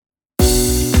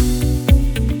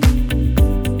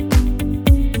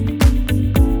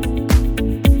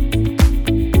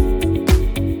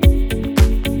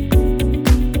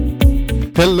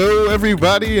Hello,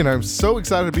 everybody, and I'm so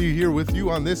excited to be here with you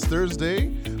on this Thursday.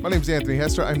 My name is Anthony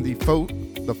Hester. I'm the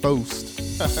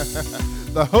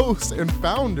the host and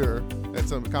founder.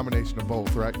 That's a combination of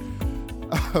both, right?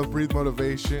 Of Breathe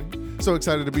Motivation. So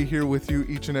excited to be here with you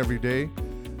each and every day.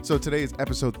 So today is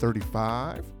episode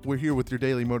 35. We're here with your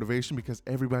daily motivation because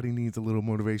everybody needs a little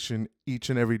motivation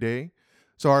each and every day.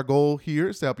 So our goal here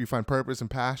is to help you find purpose and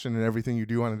passion in everything you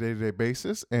do on a day-to-day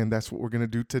basis, and that's what we're going to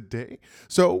do today.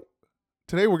 So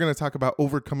today we're going to talk about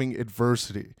overcoming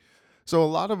adversity. So a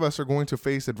lot of us are going to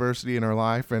face adversity in our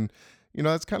life, and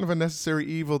it's kind of a necessary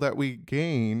evil that we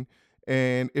gain,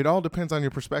 and it all depends on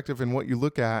your perspective and what you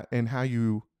look at and how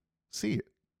you see it.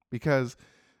 Because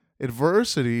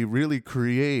adversity really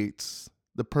creates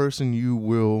the person you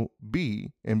will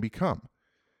be and become.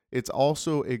 It's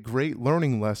also a great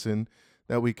learning lesson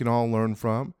that we can all learn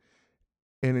from,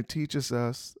 and it teaches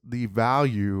us the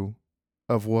value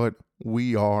of what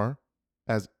we are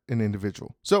as an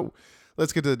individual. So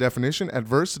let's get to the definition.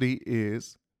 Adversity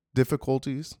is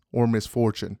difficulties or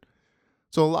misfortune.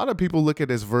 So a lot of people look at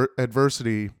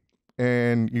adversity,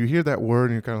 and you hear that word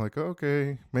and you're kind of like,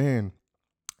 okay, man,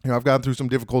 I've gone through some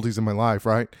difficulties in my life,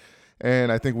 right?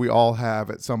 And I think we all have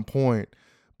at some point.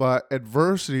 But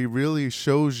adversity really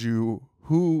shows you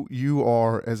who you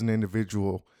are as an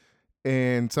individual.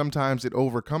 And sometimes it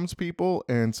overcomes people,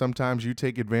 and sometimes you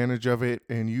take advantage of it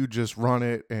and you just run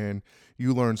it, and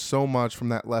you learn so much from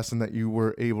that lesson that you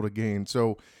were able to gain.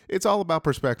 So it's all about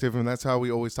perspective, and that's how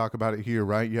we always talk about it here,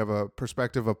 right? You have a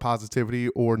perspective of positivity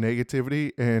or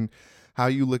negativity, and how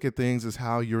you look at things is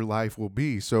how your life will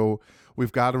be. So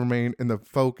we've got to remain in the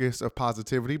focus of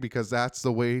positivity because that's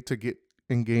the way to get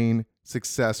and gain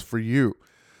success for you.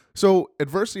 So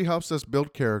adversity helps us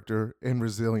build character and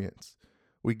resilience.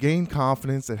 We gain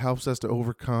confidence that helps us to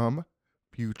overcome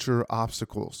future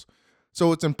obstacles.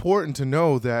 So it's important to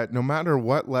know that no matter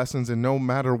what lessons and no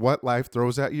matter what life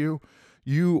throws at you,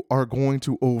 you are going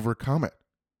to overcome it.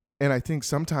 And I think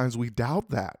sometimes we doubt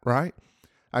that, right?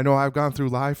 I know I've gone through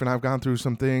life and I've gone through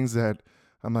some things that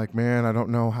I'm like, man, I don't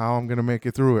know how I'm going to make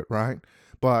it through it, right?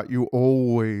 But you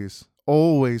always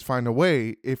find a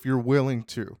way if you're willing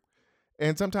to.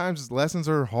 And sometimes lessons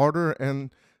are harder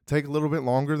and take a little bit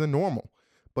longer than normal.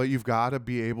 But you've got to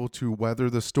be able to weather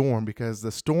the storm because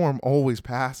the storm always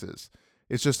passes.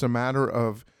 It's just a matter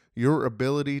of your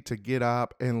ability to get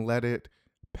up and let it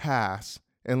pass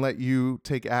and let you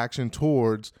take action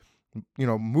towards,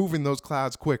 moving those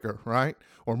clouds quicker, right?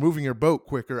 Or moving your boat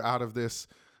quicker out of this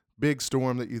big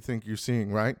storm that you think you're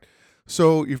seeing, right?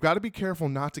 So you've got to be careful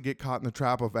not to get caught in the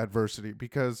trap of adversity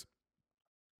because,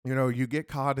 you get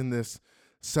caught in this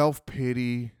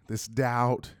self-pity, this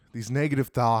doubt, these negative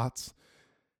thoughts.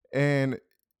 And,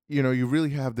 you really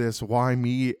have this why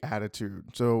me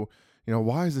attitude. So,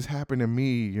 why is this happening to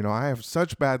me? I have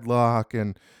such bad luck.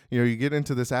 And, you get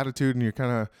into this attitude and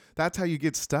you're that's how you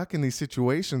get stuck in these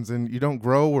situations and you don't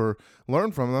grow or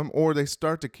learn from them, or they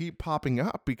start to keep popping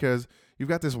up because you've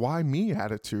got this why me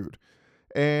attitude.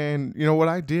 And, what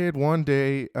I did one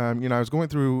day, I was going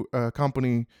through a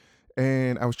company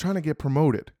and I was trying to get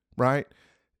promoted, right?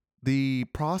 The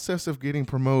process of getting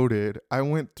promoted, I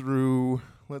went through,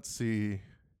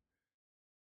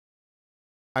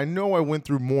 I know I went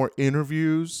through more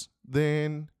interviews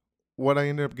than what I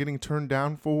ended up getting turned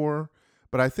down for,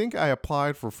 but I think I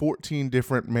applied for 14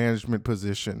 different management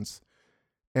positions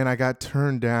and I got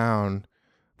turned down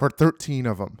for 13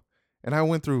 of them. And I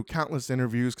went through countless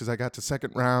interviews because I got to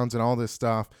second rounds and all this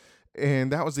stuff.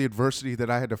 And that was the adversity that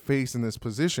I had to face in this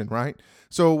position, right?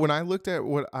 So when I looked at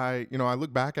what I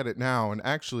look back at it now, and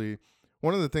actually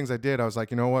one of the things I did, I was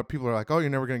like, you know what? People are like, oh, you're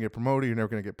never going to get promoted. You're never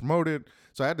going to get promoted.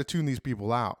 So I had to tune these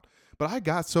people out. But I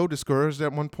got so discouraged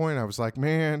at one point. I was like,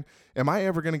 man, am I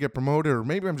ever going to get promoted? Or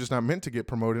maybe I'm just not meant to get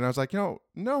promoted. And I was like,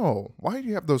 no. Why do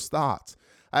you have those thoughts?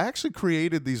 I actually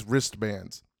created these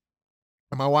wristbands.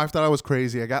 And my wife thought I was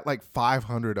crazy. I got like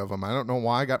 500 of them. I don't know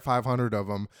why I got 500 of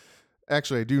them.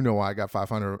 Actually, I do know why I got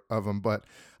 500 of them, but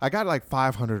I got like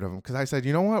 500 of them because I said,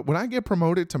 you know what? When I get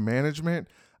promoted to management,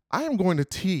 I am going to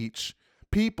teach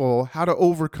people how to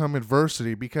overcome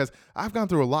adversity because I've gone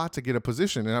through a lot to get a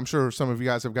position. And I'm sure some of you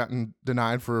guys have gotten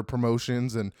denied for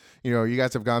promotions and, you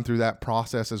guys have gone through that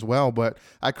process as well. But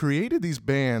I created these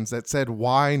bands that said,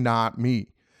 why not me?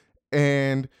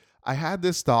 And I had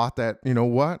this thought that, you know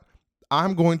what?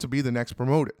 I'm going to be the next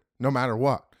promoted no matter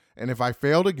what. And if I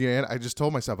failed again, I just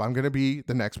told myself I'm going to be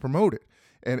the next promoted.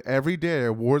 And every day I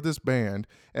wore this band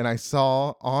and I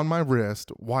saw on my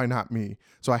wrist, why not me?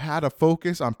 So I had a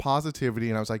focus on positivity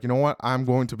and I was like, you know what? I'm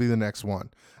going to be the next one.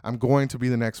 I'm going to be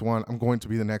the next one. I'm going to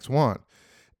be the next one.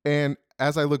 And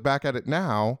as I look back at it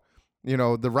now,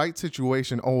 The right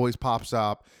situation always pops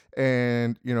up.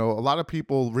 And, a lot of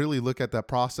people really look at that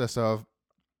process of,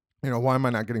 why am I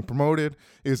not getting promoted?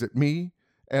 Is it me?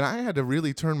 And I had to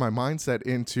really turn my mindset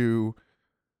into,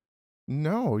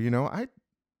 no,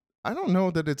 I don't know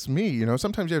that it's me.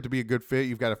 Sometimes you have to be a good fit.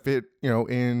 You've got to fit,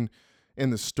 in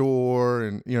the store,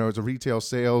 and it's a retail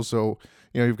sales, so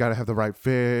you've got to have the right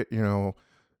fit.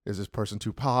 Is this person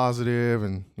too positive?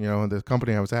 And the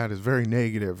company I was at is very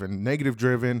negative and negative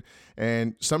driven.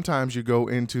 And sometimes you go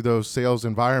into those sales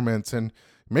environments, and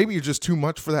maybe you're just too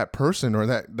much for that person or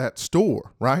that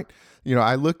store, right?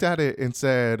 I looked at it and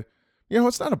said,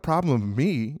 it's not a problem of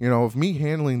me, of me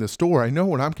handling the store. I know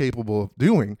what I'm capable of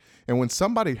doing. And when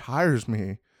somebody hires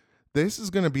me, this is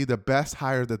going to be the best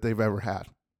hire that they've ever had.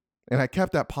 And I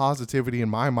kept that positivity in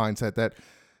my mindset that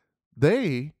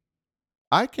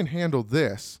I can handle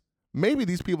this. Maybe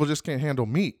these people just can't handle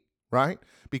me, right?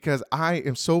 Because I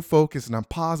am so focused and I'm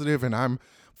positive and I'm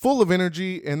full of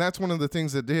energy. And that's one of the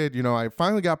things that did, I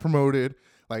finally got promoted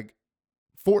like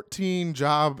 14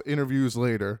 job interviews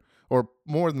later, or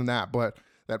more than that. But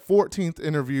that 14th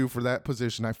interview for that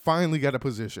position, I finally got a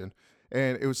position.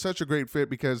 And it was such a great fit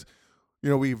because,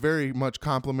 we very much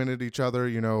complemented each other,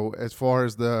 as far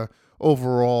as the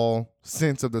overall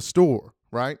sense of the store,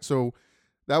 right? So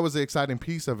that was the exciting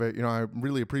piece of it. I'm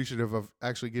really appreciative of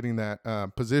actually getting that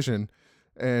position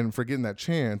and for getting that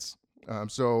chance.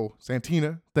 So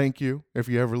Santina, thank you. If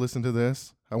you ever listen to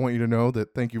this, I want you to know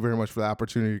that thank you very much for the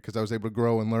opportunity, because I was able to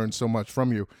grow and learn so much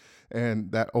from you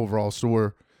and that overall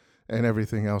store and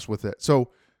everything else with it.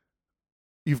 So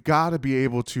you've got to be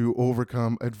able to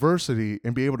overcome adversity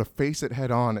and be able to face it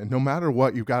head on. And no matter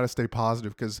what, you've got to stay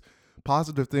positive, because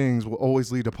positive things will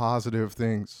always lead to positive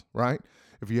things, right?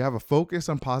 If you have a focus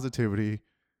on positivity,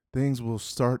 things will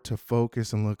start to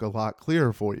focus and look a lot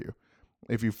clearer for you.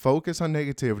 If you focus on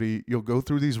negativity, you'll go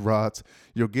through these ruts,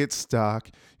 you'll get stuck,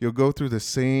 you'll go through the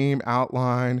same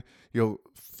outline, you'll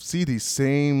see these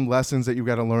same lessons that you've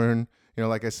got to learn.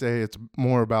 Like I say, it's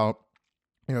more about,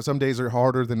 some days are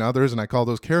harder than others, and I call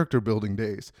those character building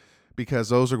days, because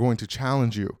those are going to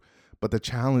challenge you. But the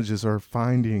challenges are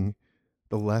finding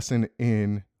the lesson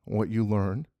in what you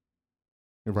learn,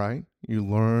 right? You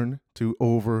learn to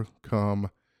overcome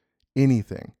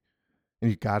anything, and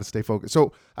you got to stay focused.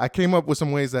 So I came up with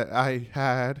some ways that I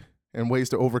had and ways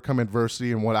to overcome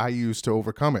adversity and what I use to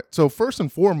overcome it. So first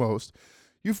and foremost,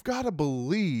 you've got to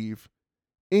believe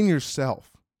in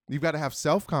yourself. You've got to have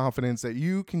self-confidence that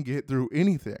you can get through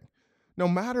anything. No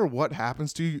matter what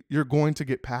happens to you, you're going to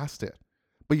get past it.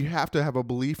 But you have to have a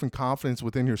belief and confidence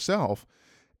within yourself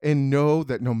and know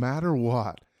that no matter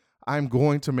what, I'm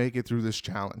going to make it through this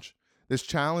challenge. This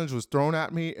challenge was thrown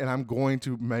at me, and I'm going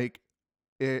to make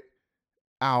it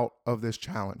out of this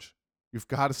challenge. You've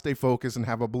got to stay focused and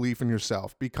have a belief in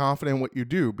yourself. Be confident in what you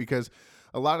do, because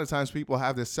a lot of times people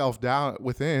have this self-doubt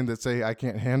within that say, I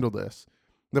can't handle this.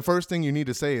 The first thing you need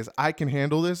to say is, I can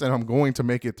handle this, and I'm going to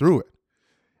make it through it.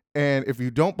 And if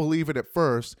you don't believe it at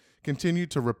first, continue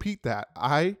to repeat that.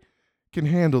 I can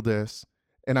handle this,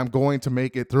 and I'm going to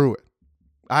make it through it.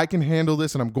 I can handle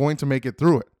this, and I'm going to make it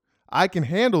through it. I can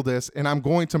handle this, and I'm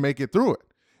going to make it through it.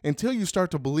 Until you start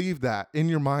to believe that in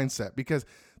your mindset, because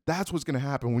that's what's going to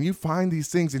happen. When you find these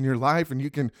things in your life and you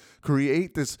can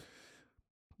create this,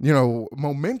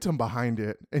 momentum behind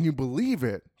it, and you believe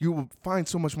it, you will find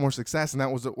so much more success. And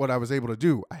that was what I was able to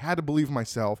do. I had to believe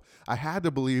myself. I had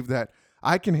to believe that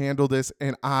I can handle this,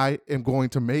 and I am going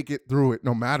to make it through it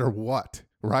no matter what,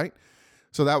 right?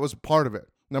 So that was part of it.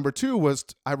 Number two was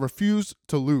I refused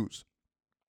to lose.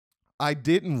 I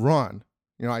didn't run.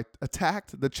 I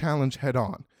attacked the challenge head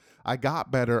on. I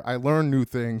got better. I learned new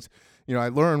things. I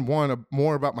learned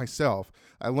more about myself.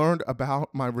 I learned about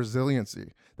my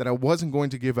resiliency, that I wasn't going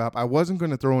to give up. I wasn't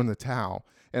going to throw in the towel,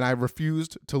 and I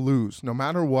refused to lose. No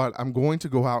matter what, I'm going to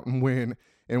go out and win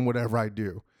in whatever I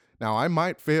do. Now, I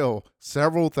might fail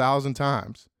several thousand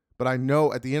times, but I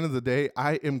know at the end of the day,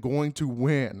 I am going to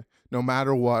win no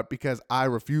matter what, because I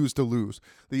refuse to lose.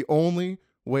 The only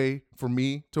way for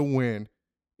me to win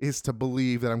is to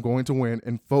believe that I'm going to win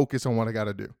and focus on what I got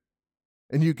to do.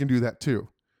 And you can do that too.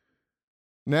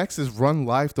 Next is run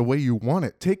life the way you want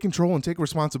it. Take control and take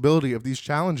responsibility of these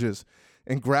challenges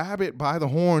and grab it by the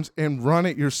horns and run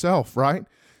it yourself, right?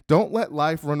 Don't let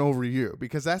life run over you,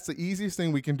 because that's the easiest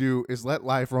thing we can do, is let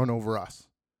life run over us.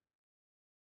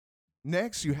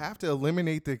 Next, you have to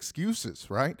eliminate the excuses,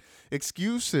 right?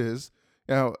 Excuses,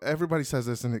 everybody says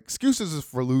this, and excuses is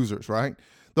for losers, right?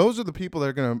 Those are the people that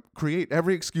are going to create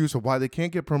every excuse of why they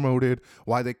can't get promoted,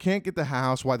 why they can't get the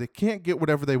house, why they can't get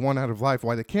whatever they want out of life,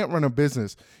 why they can't run a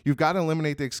business. You've got to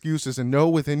eliminate the excuses and know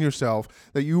within yourself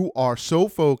that you are so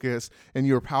focused and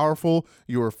you're powerful,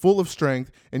 you're full of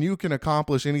strength, and you can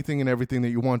accomplish anything and everything that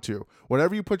you want to.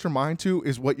 Whatever you put your mind to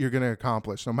is what you're going to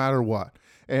accomplish, no matter what.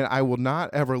 And I will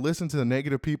not ever listen to the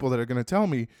negative people that are going to tell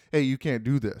me, hey, you can't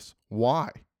do this. Why?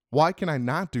 Why can I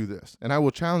not do this? And I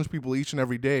will challenge people each and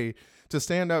every day to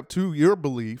stand up to your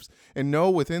beliefs and know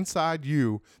within inside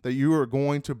you that you are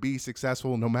going to be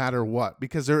successful no matter what,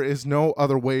 because there is no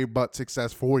other way but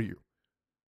success for you.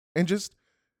 And just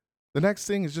the next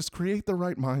thing is just create the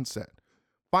right mindset.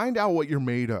 Find out what you're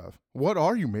made of. What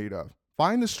are you made of?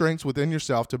 Find the strengths within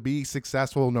yourself to be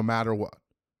successful no matter what.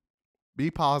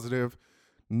 Be positive.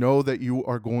 Know that you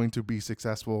are going to be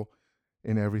successful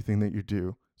in everything that you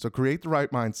do. So create the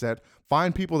right mindset.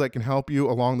 Find people that can help you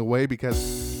along the way,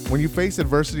 because when you face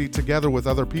adversity together with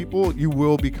other people, you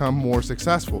will become more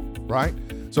successful, right?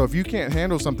 So if you can't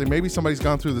handle something, maybe somebody's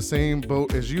gone through the same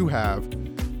boat as you have,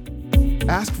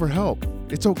 ask for help.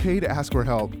 It's okay to ask for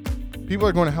help. People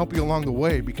are going to help you along the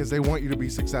way because they want you to be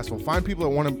successful. Find people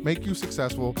that want to make you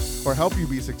successful or help you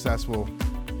be successful,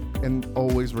 and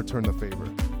always return the favor.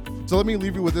 So let me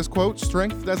leave you with this quote.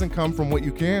 Strength doesn't come from what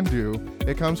you can do.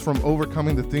 It comes from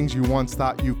overcoming the things you once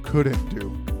thought you couldn't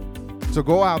do. So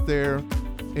go out there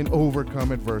and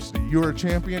overcome adversity. You're a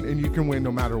champion and you can win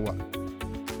no matter what.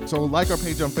 So like our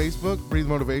page on Facebook, Breathe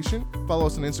Motivation. Follow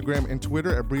us on Instagram and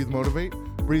Twitter at Breathe Motivate.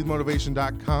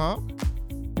 BreatheMotivation.com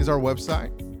is our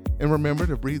website. And remember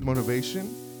to breathe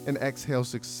motivation and exhale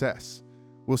success.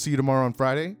 We'll see you tomorrow on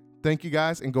Friday. Thank you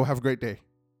guys, and go have a great day.